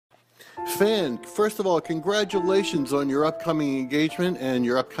Fan, first of all, congratulations on your upcoming engagement and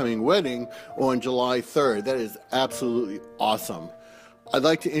your upcoming wedding on July 3rd. That is absolutely awesome. I'd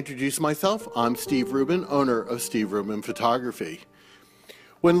like to introduce myself. I'm Steve Rubin, owner of Steve Rubin Photography.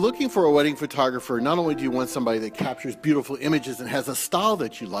 When looking for a wedding photographer, not only do you want somebody that captures beautiful images and has a style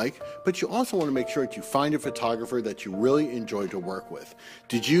that you like, but you also want to make sure that you find a photographer that you really enjoy to work with.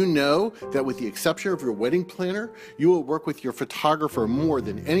 Did you know that with the exception of your wedding planner, you will work with your photographer more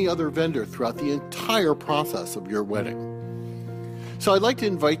than any other vendor throughout the entire process of your wedding? So I'd like to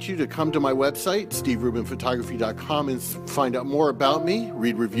invite you to come to my website, steverubinphotography.com, and find out more about me,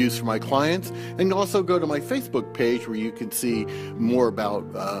 read reviews from my clients, and also go to my Facebook page where you can see more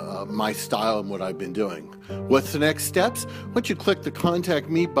about my style and what I've been doing. What's the next steps? Once you click the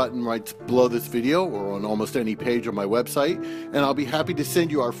Contact Me button right below this video or on almost any page on my website, and I'll be happy to send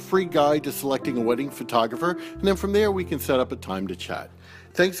you our free guide to selecting a wedding photographer, and then from there we can set up a time to chat.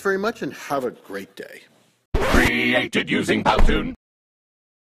 Thanks very much and have a great day. Created using Powtoon.